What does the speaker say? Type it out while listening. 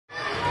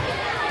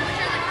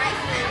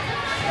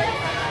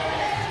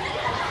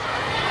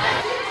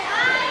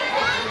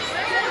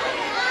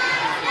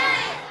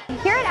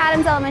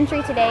Adams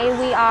Elementary today,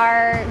 we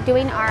are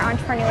doing our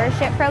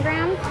entrepreneurship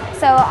program.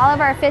 So all of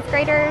our fifth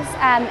graders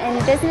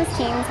and business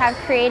teams have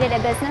created a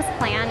business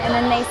plan, and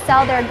then they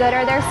sell their good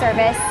or their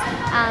service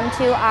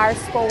to our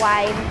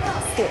school-wide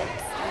students.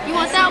 You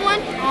want that one?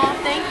 Oh,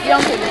 thank you.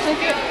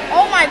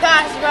 Oh my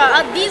gosh,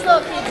 bro. These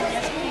little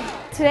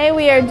kids. Today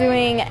we are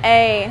doing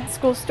a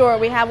school store.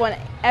 We have one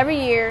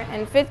every year,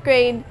 and fifth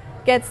grade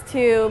gets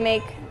to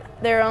make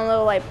their own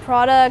little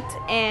product,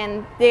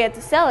 and they get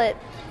to sell it.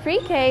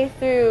 Pre-K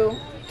through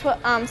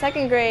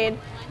second grade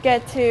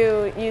get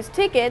to use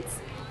tickets,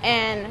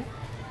 and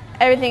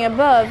everything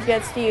above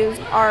gets to use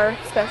our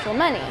special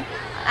money,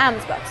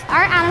 Adams Bucks.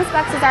 Our Adams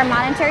Bucks is our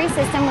monetary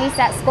system we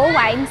set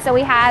school-wide. So we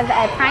have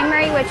a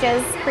primary, which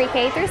is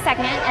pre-K through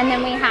second, and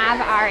then we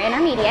have our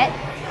intermediate.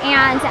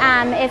 And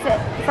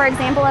for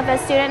example, if a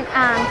student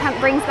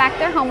brings back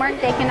their homework,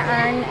 they can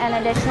earn an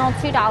additional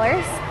 $2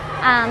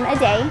 a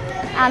day.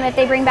 If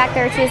they bring back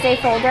their Tuesday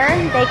folder,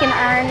 they can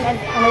earn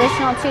an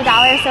additional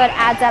 $2, so it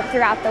adds up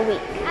throughout the week.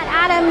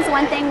 At Adams,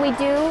 one thing we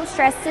do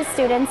stress to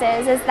students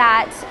is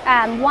that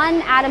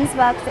one Adams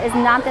Bucks is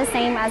not the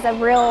same as a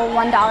real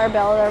 $1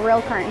 bill or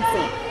real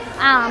currency.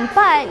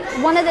 But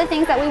one of the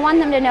things that we want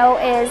them to know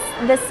is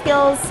the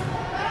skills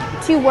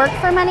to work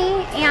for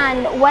money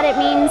and what it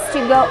means to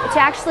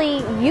actually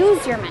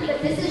use your money.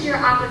 This is your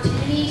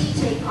opportunity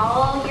to take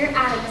all your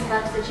Adams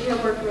Bucks that you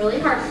have worked really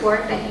hard for,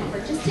 that you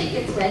purchased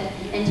tickets with,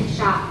 and to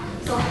shop.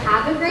 So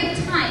have a great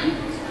time,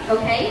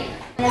 okay?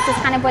 And this is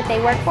kind of what they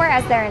work for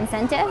as their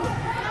incentive.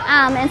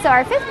 And so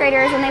our fifth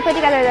graders, when they put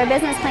together their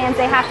business plans,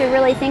 they have to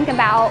really think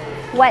about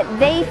what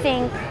they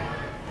think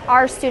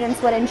our students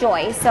would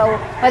enjoy. So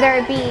whether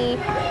it be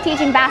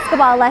teaching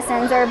basketball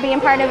lessons or being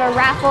part of a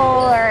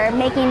raffle or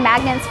making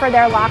magnets for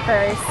their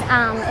lockers,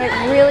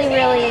 it really,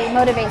 really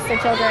motivates the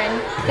children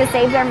to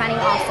save their money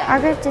also. Our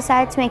group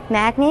decided to make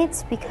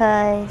magnets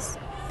because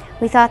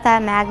we thought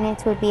that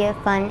magnets would be a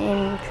fun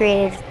and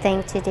creative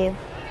thing to do.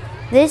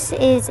 This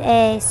is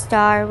a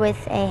star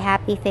with a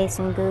happy face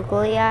and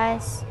googly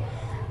eyes.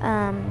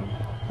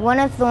 One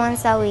of the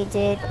ones that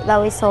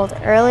we sold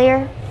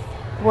earlier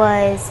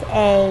was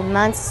a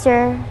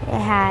Munster.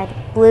 It had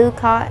blue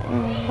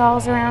cotton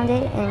balls around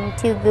it and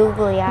two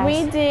googly eyes.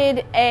 We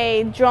did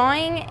a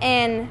drawing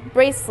and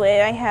bracelet.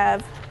 I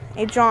have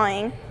a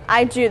drawing.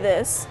 I drew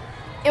this.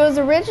 It was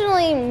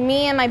originally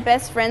me and my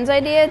best friend's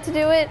idea to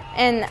do it,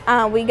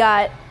 and we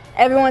got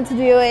everyone to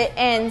do it,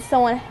 and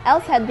someone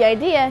else had the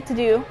idea to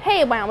do,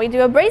 hey, why don't we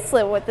do a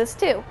bracelet with this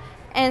too?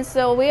 And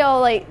so we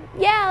all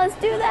yeah, let's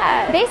do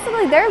that.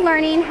 Basically, they're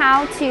learning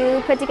how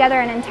to put together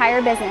an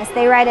entire business.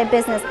 They write a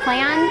business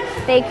plan,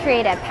 they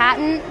create a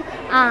patent,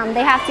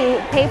 they have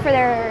to pay for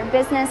their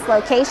business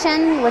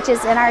location, which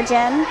is in our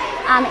gym,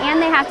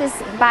 and they have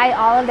to buy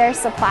all of their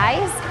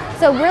supplies.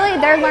 So really,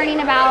 they're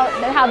learning about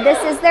how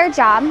this is their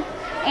job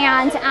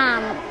and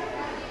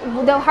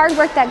the hard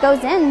work that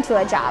goes into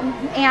a job.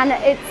 And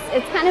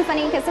it's kind of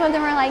funny because some of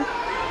them are like,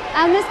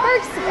 Ms.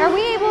 Burks, are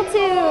we able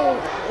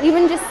to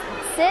even just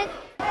sit?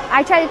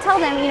 I try to tell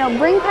them,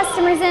 bring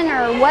customers in,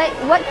 or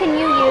what can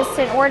you use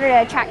in order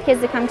to attract kids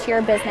to come to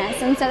your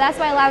business. And so that's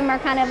why a lot of them are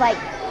kind of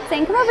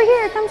saying, come over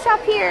here, come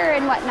shop here,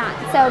 and whatnot.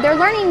 So they're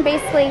learning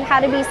basically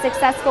how to be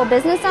successful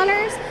business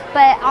owners,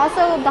 but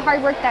also the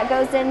hard work that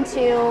goes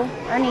into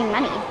earning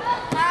money.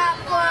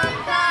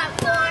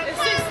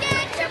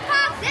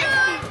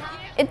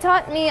 It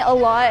taught me a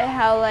lot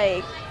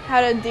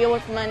how to deal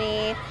with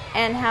money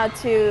and how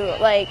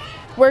to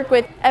work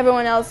with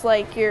everyone else,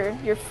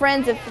 your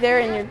friends if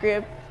they're in your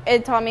group.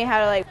 It taught me how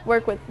to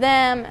work with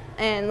them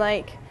and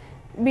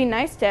be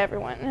nice to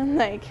everyone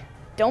and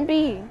don't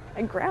be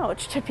a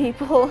grouch to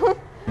people.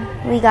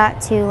 We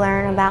got to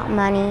learn about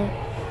money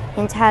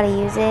and how to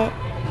use it,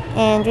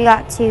 and we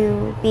got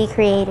to be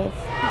creative.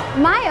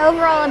 My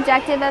overall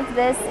objective of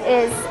this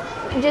is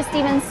just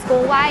even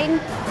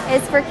school-wide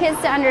is for kids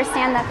to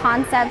understand the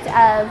concept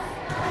of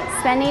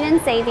spending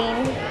and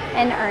saving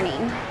and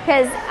earning,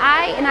 because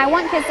I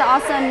want kids to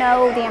also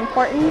know the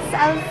importance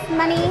of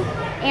money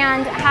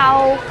and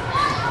how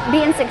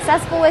being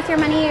successful with your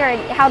money or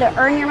how to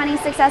earn your money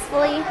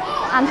successfully,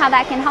 how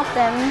that can help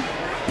them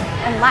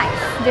in life,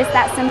 just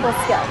that simple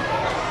skill.